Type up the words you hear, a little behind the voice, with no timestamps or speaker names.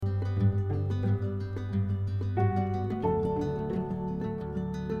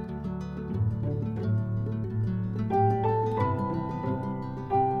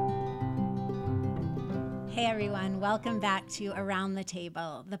Hey everyone, welcome back to Around the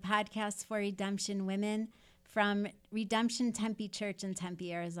Table, the podcast for Redemption Women from Redemption Tempe Church in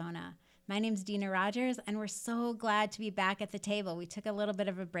Tempe, Arizona. My name's Dina Rogers, and we're so glad to be back at the table. We took a little bit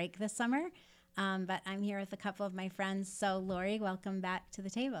of a break this summer, but I'm here with a couple of my friends. So Lori, welcome back to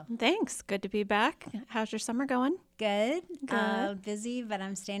the table. Thanks. Good to be back. How's your summer going? Good. Busy, but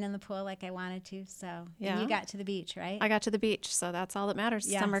I'm staying in the pool like I wanted to. So Yeah. And you got to the beach, right? I got to the beach, so that's all that matters.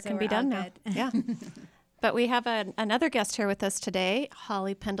 Yeah, Summer so can be we're done all now. good. Yeah. But we have another guest here with us today,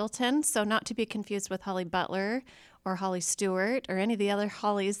 Holly Pendleton. So not to be confused with Holly Butler or Holly Stewart or any of the other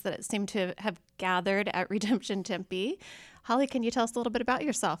Hollies that seem to have gathered at Redemption Tempe. Holly, can you tell us a little bit about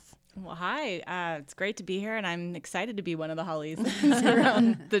yourself? Well, hi. It's great to be here, and I'm excited to be one of the Hollies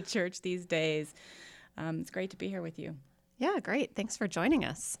around the church these days. It's great to be here with you. Yeah, great. Thanks for joining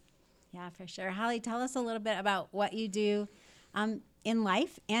us. Yeah, for sure. Holly, tell us a little bit about what you do in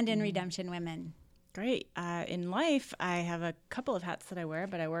life and in Redemption Women. Great. In life, I have a couple of hats that I wear,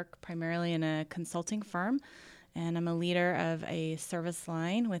 but I work primarily in a consulting firm, and I'm a leader of a service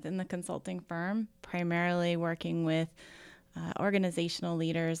line within the consulting firm, primarily working with organizational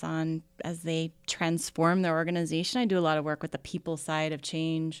leaders as they transform their organization. I do a lot of work with the people side of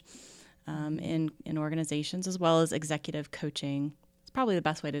change in organizations, as well as executive coaching. It's probably the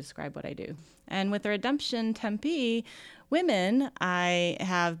best way to describe what I do. And with the Redemption Tempe Women, I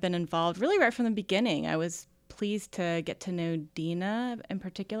have been involved really right from the beginning. I was pleased to get to know Dina in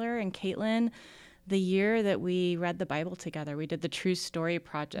particular and Caitlin the year that we read the Bible together. We did the True Story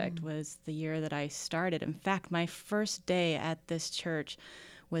Project was the year that I started. In fact, my first day at this church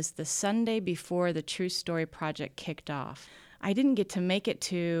was the Sunday before the True Story Project kicked off. I didn't get to make it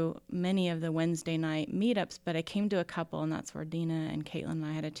to many of the Wednesday night meetups, but I came to a couple, and that's where Dina and Caitlin and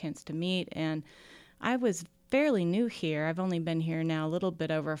I had a chance to meet. And I was fairly new here. I've only been here now a little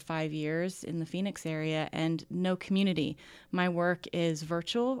bit over 5 years in the Phoenix area, and no community. My work is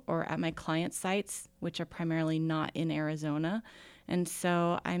virtual or at my client sites, which are primarily not in Arizona. And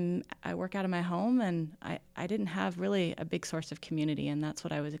so I work out of my home, and I didn't have really a big source of community, and that's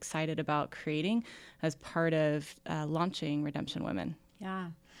what I was excited about creating as part of launching Redemption Women. Yeah.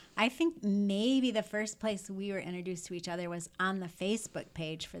 I think maybe the first place we were introduced to each other was on the Facebook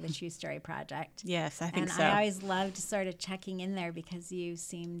page for the True Story Project. Yes, I think and so. I always loved sort of checking in there because you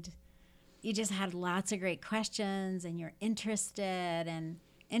just had lots of great questions, and you're interested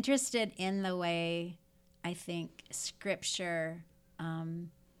in the way I think Scripture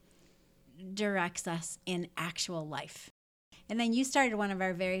directs us in actual life. And then you started one of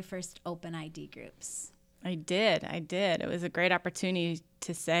our very first open ID groups. I did. It was a great opportunity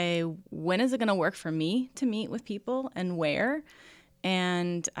to say, when is it going to work for me to meet with people and where?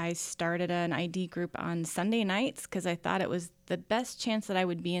 And I started an ID group on Sunday nights because I thought it was the best chance that I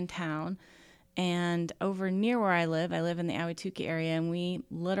would be in town. And over near where I live in the Ahwatukee area, and we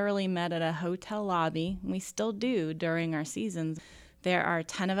literally met at a hotel lobby. We still do during our seasons. There are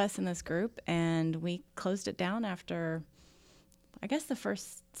 10 of us in this group, and we closed it down after, I guess, the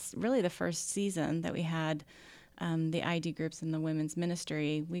first season that we had the ID groups in the women's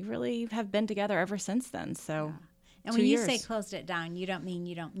ministry. We really have been together ever since then. So, yeah. And 2 when years. you say closed it down, you don't mean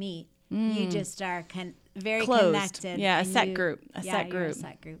you don't meet. You just are very Closed. connected. Yeah, a and set group. You're Set a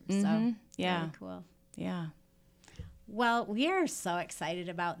set group. Mm-hmm. So Yeah. very cool. Yeah. Well, we are so excited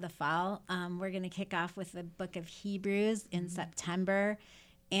about the fall. We're going to kick off with the book of Hebrews in September.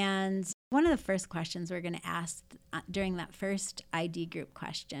 And one of the first questions we're going to ask during that first ID group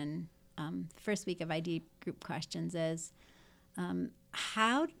question, first week of ID group questions is,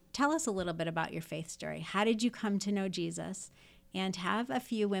 tell us a little bit about your faith story. How did you come to know Jesus? And have a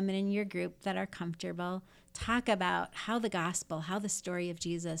few women in your group that are comfortable talk about how the gospel, how the story of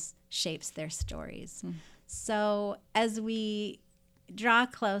Jesus shapes their stories. So as we draw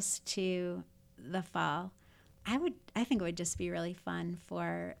close to the fall, I think it would just be really fun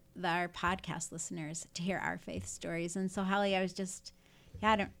for our podcast listeners to hear our faith stories. And so, Holly, I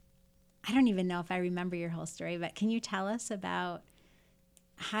don't even know if I remember your whole story, but can you tell us about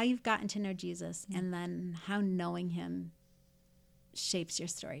how you've gotten to know Jesus and then how knowing him shapes your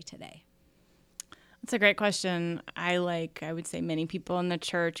story today? That's a great question. I would say many people in the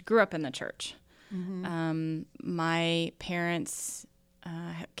church grew up in the church. My parents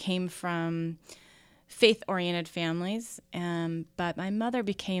came from faith-oriented families, but my mother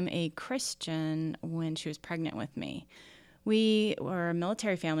became a Christian when she was pregnant with me. We were a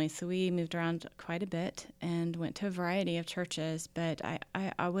military family, so we moved around quite a bit and went to a variety of churches, but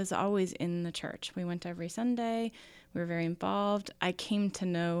I was always in the church. We went every Sunday. We were very involved. I came to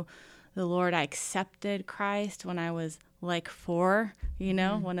know the Lord. I accepted Christ when I was like 4,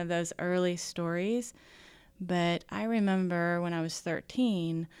 one of those early stories. But I remember when I was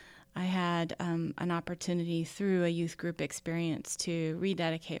 13, I had an opportunity through a youth group experience to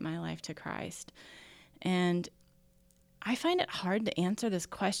rededicate my life to Christ. And I find it hard to answer this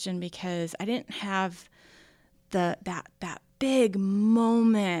question because I didn't have that big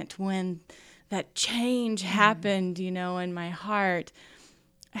moment when that change happened, in my heart.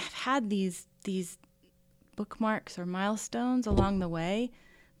 I've had these bookmarks or milestones along the way.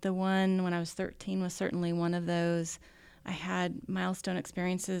 The one when I was 13 was certainly one of those. I had milestone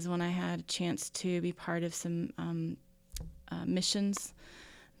experiences when I had a chance to be part of some missions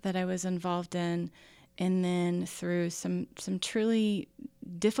that I was involved in, and then through some truly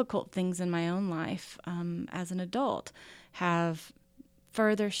difficult things in my own life as an adult have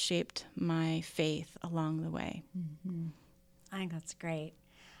further shaped my faith along the way. Mm-hmm. I think that's great.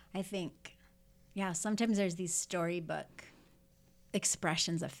 I think, sometimes there's these storybook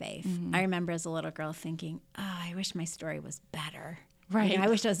expressions of faith. Mm-hmm. I remember as a little girl thinking, I wish my story was better. Right. I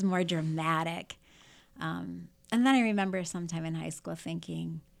wish it was more dramatic. And then I remember sometime in high school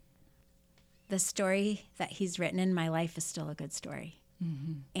thinking, the story that he's written in my life is still a good story.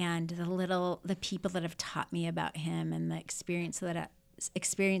 Mm-hmm. And the people that have taught me about him and the experiences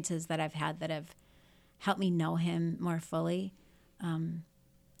that I've had that have helped me know him more fully,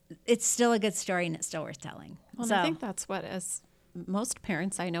 it's still a good story and it's still worth telling. Well, So I think that's what, as most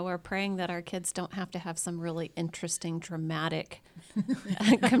parents I know, are praying that our kids don't have to have some really interesting, dramatic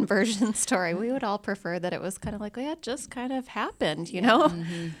conversion story. We would all prefer that it was kind of like, it just kind of happened, you know?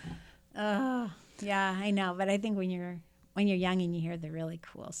 Mm-hmm. Oh, yeah, I know. But I think when you're young and you hear the really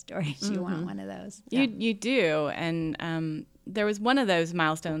cool stories, you want one of those. Yeah. You do. And there was one of those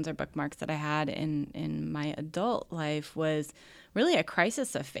milestones or bookmarks that I had in my adult life was really a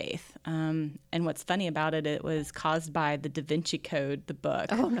crisis of faith. And what's funny about it, it was caused by the Da Vinci Code, the book.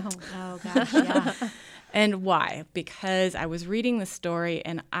 Oh, no. Oh, gosh, yeah. And why? Because I was reading the story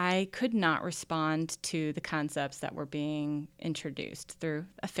and I could not respond to the concepts that were being introduced through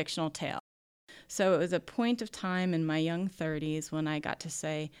a fictional tale. So it was a point of time in my young 30s when I got to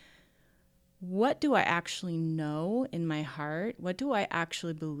say, what do I actually know in my heart? What do I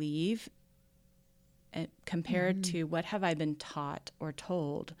actually believe compared to what have I been taught or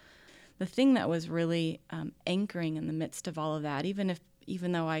told? The thing that was really anchoring in the midst of all of that, even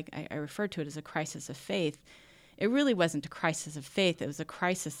though I referred to it as a crisis of faith, it really wasn't a crisis of faith. It was a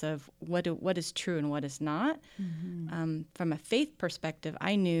crisis of what is true and what is not. Mm-hmm. From a faith perspective,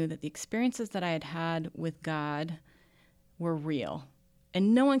 I knew that the experiences that I had had with God were real,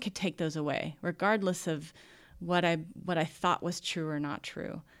 and no one could take those away, regardless of what I thought was true or not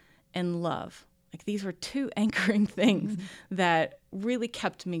true. And love. Like, these were two anchoring things that really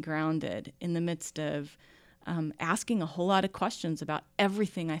kept me grounded in the midst of asking a whole lot of questions about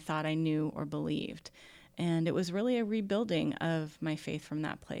everything I thought I knew or believed. And it was really a rebuilding of my faith from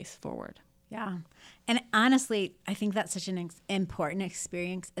that place forward. Yeah. And honestly, I think that's such an important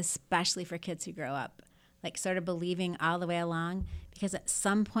experience, especially for kids who grow up, like sort of believing all the way along, because at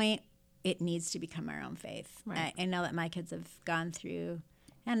some point it needs to become our own faith. Right. I know that my kids have gone through,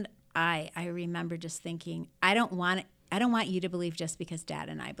 and I remember just thinking, I don't want you to believe just because Dad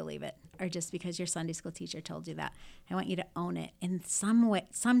and I believe it, or just because your Sunday school teacher told you that. I want you to own it. In some way,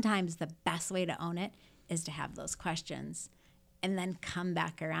 sometimes the best way to own it is to have those questions and then come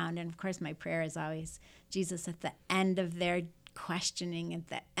back around. And of course, my prayer is always, Jesus, at the end of their questioning, at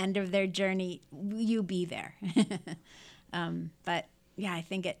the end of their journey, you be there. But yeah, I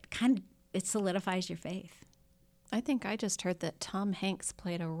think it solidifies your faith. I think I just heard that Tom Hanks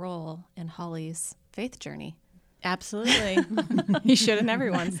played a role in Holly's faith journey. Absolutely. He should in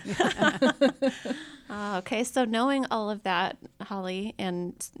everyone's. Okay, so knowing all of that, Holly,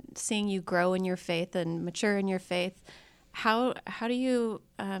 and seeing you grow in your faith and mature in your faith, how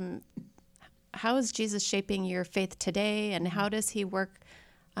is Jesus shaping your faith today, and how does he work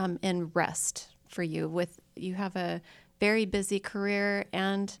in rest for you? You have a very busy career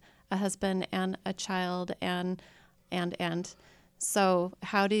and a husband and a child and so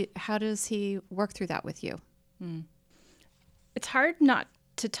how does he work through that with you? It's hard not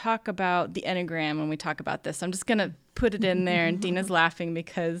to talk about the Enneagram when we talk about this. I'm just going to put it in there, and Dina's laughing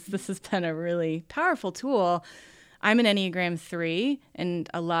because this has been a really powerful tool. I'm an Enneagram 3, and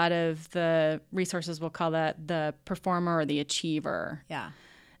a lot of the resources will call that the performer or the achiever. Yeah.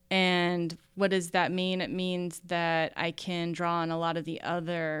 And what does that mean? It means that I can draw on a lot of the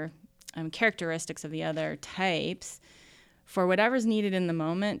other characteristics of the other types for whatever's needed in the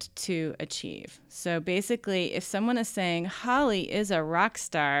moment to achieve. So basically, if someone is saying, Holly is a rock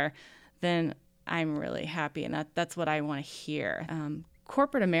star, then I'm really happy, and that's what I want to hear.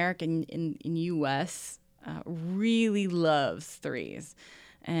 Corporate America in U.S., really loves threes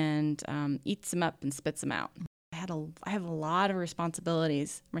and eats them up and spits them out. I have a lot of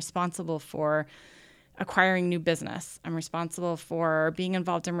responsibilities. I'm responsible for acquiring new business. I'm responsible for being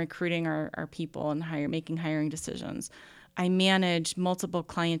involved in recruiting our people and making hiring decisions. I manage multiple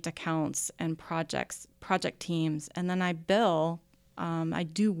client accounts and project teams, and then I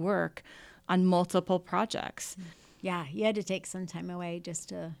do work on multiple projects. Yeah, you had to take some time away just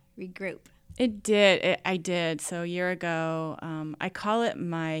to regroup. I did. So a year ago, I call it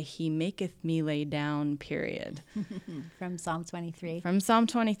my "He maketh me lay down" period. From Psalm 23. From Psalm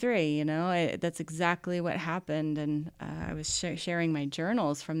 23, that's exactly what happened. And I was sharing my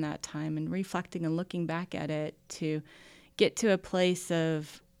journals from that time and reflecting and looking back at it to get to a place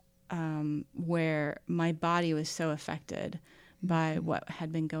of where my body was so affected by what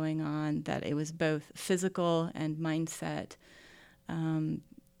had been going on that it was both physical and mindset.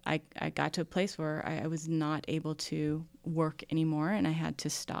 I got to a place where I was not able to work anymore and I had to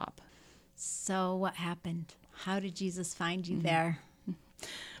stop. So what happened? How did Jesus find you there?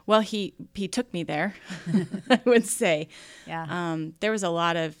 Well, he took me there, I would say. Yeah. There was a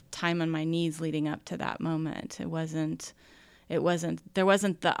lot of time on my knees leading up to that moment. There wasn't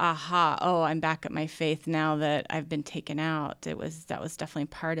the aha, oh, I'm back at my faith now that I've been taken out. That was definitely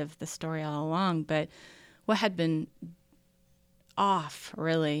part of the story all along. But what had been off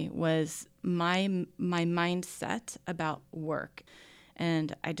really was my mindset about work.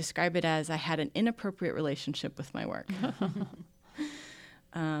 And I describe it as I had an inappropriate relationship with my work.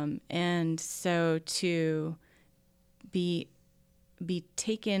 And so to be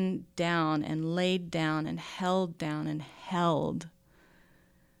taken down and laid down and held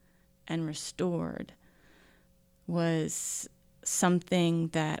and restored was something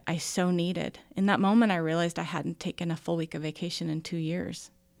that I so needed. In that moment, I realized I hadn't taken a full week of vacation in 2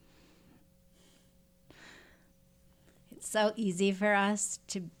 years. It's so easy for us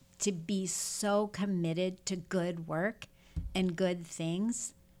to be so committed to good work and good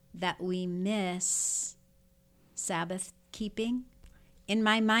things that we miss Sabbath keeping. In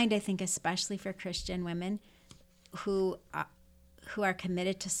my mind, I think especially for Christian women who are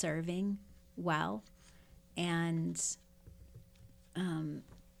committed to serving well and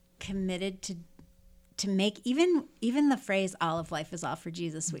committed to make even the phrase "all of life is all for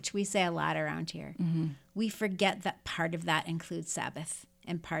Jesus," which we say a lot around here. Mm-hmm. We forget that part of that includes Sabbath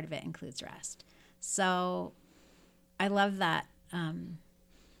and part of it includes rest. So I love that.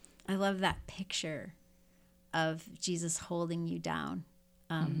 I love that picture of Jesus holding you down,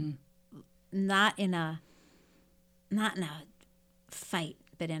 not in a fight,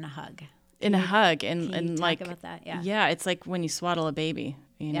 but in a hug. In a hug, and like talk about that, yeah. Yeah, it's like when you swaddle a baby,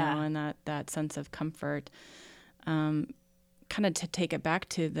 and that sense of comfort. Kind of to take it back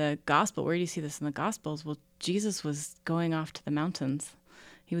to the gospel, where do you see this in the Gospels? Well, Jesus was going off to the mountains.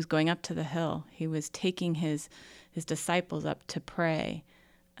 He was going up to the hill. He was taking his disciples up to pray.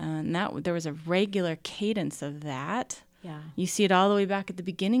 And there was a regular cadence of that. Yeah. You see it all the way back at the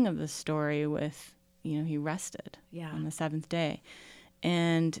beginning of the story with, he rested on the seventh day.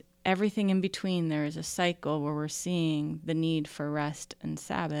 And everything in between, there is a cycle where we're seeing the need for rest and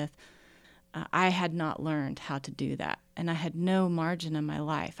Sabbath. I had not learned how to do that. And I had no margin in my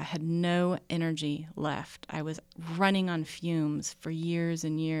life. I had no energy left. I was running on fumes for years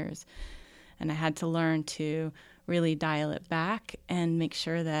and years. And I had to learn to really dial it back and make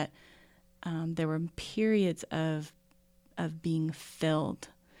sure that there were periods of being filled.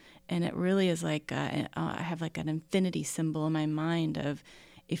 And it really is like, I have like an infinity symbol in my mind of,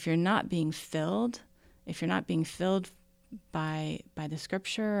 if you're not being filled by the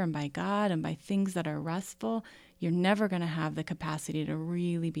scripture and by God and by things that are restful, you're never going to have the capacity to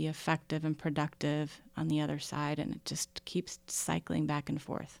really be effective and productive on the other side. And it just keeps cycling back and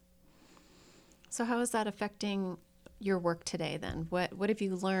forth. So how is that affecting your work today then? What have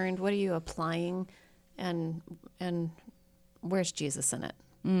you learned? What are you applying? And where's Jesus in it?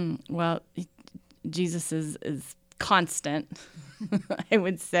 Well, Jesus is constant, I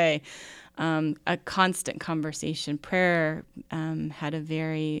would say. A constant conversation. Prayer had a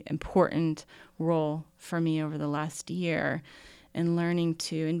very important role for me over the last year in learning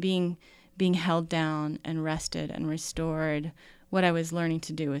to, and being held down and rested and restored. What I was learning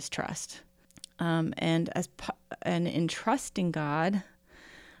to do is trust. And in trusting God,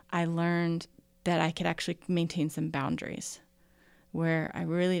 I learned that I could actually maintain some boundaries where I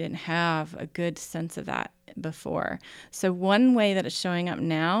really didn't have a good sense of that before. So one way that it's showing up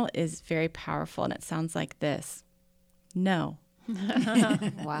now is very powerful, and it sounds like this. No.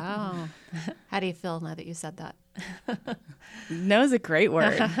 Wow. How do you feel now that you said that? No is a great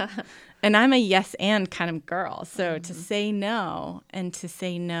word. And I'm a yes and kind of girl. So to say no, and to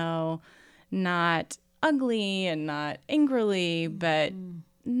say no not ugly and not angrily, but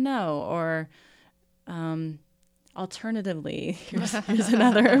no, or alternatively, here's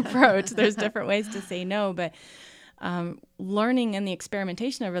another approach. There's different ways to say no, but learning in the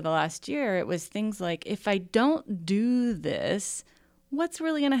experimentation over the last year, it was things like, if I don't do this, what's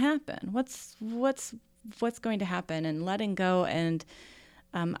really going to happen? What's going to happen? And letting go and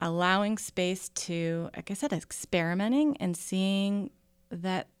allowing space to, like I said, experimenting and seeing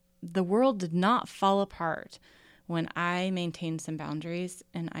that the world did not fall apart when I maintained some boundaries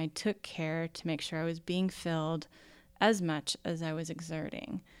and I took care to make sure I was being filled as much as I was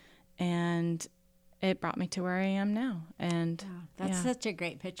exerting. And it brought me to where I am now. And wow, that's such a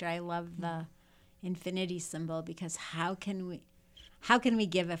great picture. I love the infinity symbol, because how can we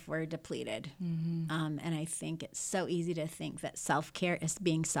give if we're depleted? And I think it's so easy to think that self-care is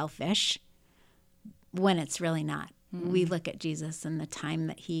being selfish when it's really not. We look at Jesus and the time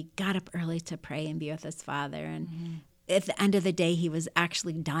that he got up early to pray and be with his Father. And at the end of the day, he was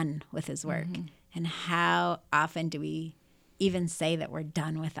actually done with his work. And how often do we even say that we're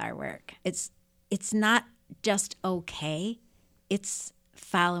done with our work? It's not just okay. It's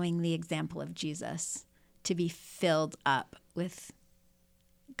following the example of Jesus to be filled up with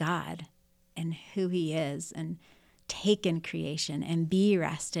God and who he is, and take in creation and be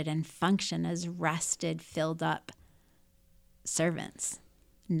rested and function as rested, filled up servants,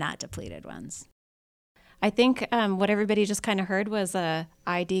 not depleted ones. I think what everybody just kind of heard was a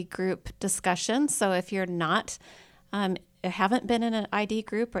ID group discussion. So if you're not, haven't been in an ID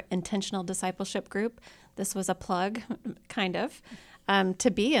group or intentional discipleship group, this was a plug, kind of,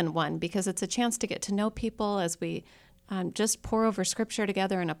 to be in one, because it's a chance to get to know people as we just pour over scripture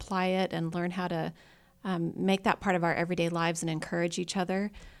together and apply it and learn how to make that part of our everyday lives and encourage each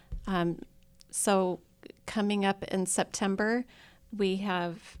other. So coming up in September, we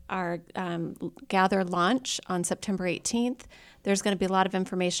have our Gather launch on September 18th. There's going to be a lot of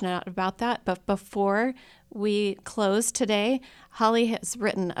information out about that. But before we close today, Holly has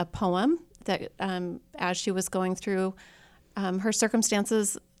written a poem that as she was going through her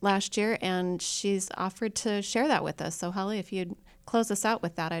circumstances last year, and she's offered to share that with us. So Holly, if you'd close us out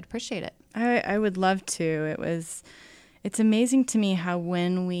with that, I'd appreciate it. I would love to. It's amazing to me how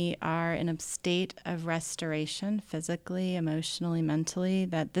when we are in a state of restoration, physically, emotionally, mentally,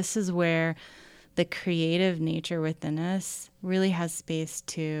 that this is where the creative nature within us really has space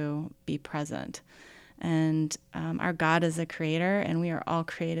to be present. And our God is a creator, and we are all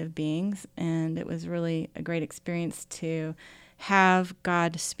creative beings. And it was really a great experience to have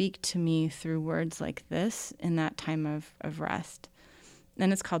God speak to me through words like this in that time of rest.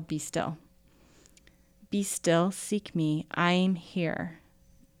 And it's called Be Still. Be still, seek me, I am here.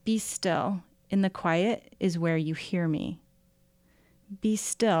 Be still, in the quiet is where you hear me. Be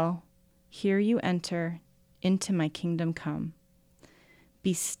still, here you enter, into my kingdom come.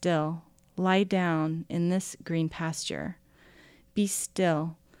 Be still, lie down in this green pasture. Be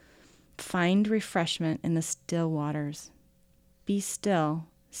still, find refreshment in the still waters. Be still,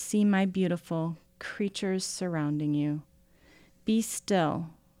 see my beautiful creatures surrounding you. Be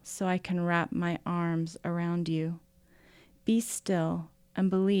still, so I can wrap my arms around you. Be still and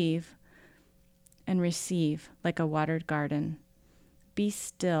believe and receive like a watered garden. Be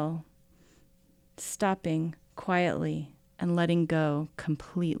still, stopping quietly and letting go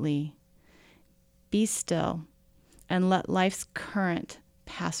completely. Be still and let life's current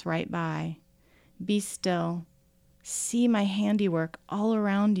pass right by. Be still, see my handiwork all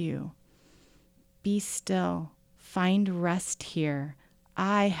around you. Be still, find rest here.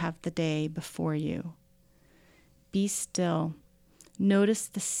 I have the day before you. Be still. Notice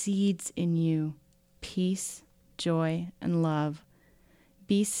the seeds in you, peace, joy, and love.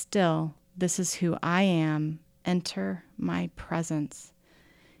 Be still. This is who I am. Enter my presence.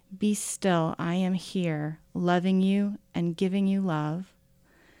 Be still. I am here, loving you and giving you love.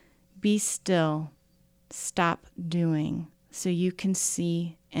 Be still. Stop doing so you can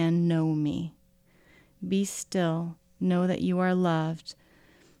see and know me. Be still. Know that you are loved.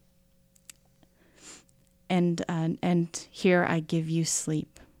 And here I give you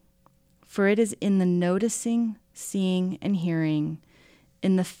sleep. For it is in the noticing, seeing, and hearing,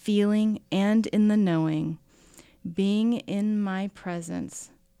 in the feeling and in the knowing, being in my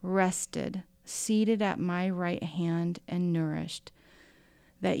presence, rested, seated at my right hand and nourished,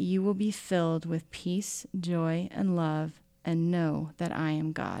 that you will be filled with peace, joy, and love, and know that I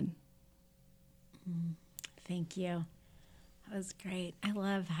am God. Thank you. That was great. I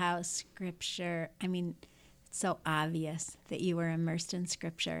love how Scripture, it's so obvious that you were immersed in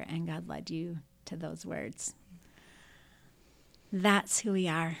Scripture and God led you to those words. That's who we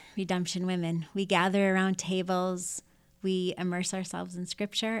are, Redemption Women. We gather around tables, we immerse ourselves in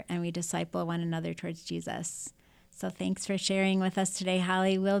Scripture, and we disciple one another towards Jesus. So thanks for sharing with us today,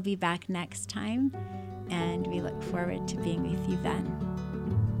 Holly. We'll be back next time, and we look forward to being with you then.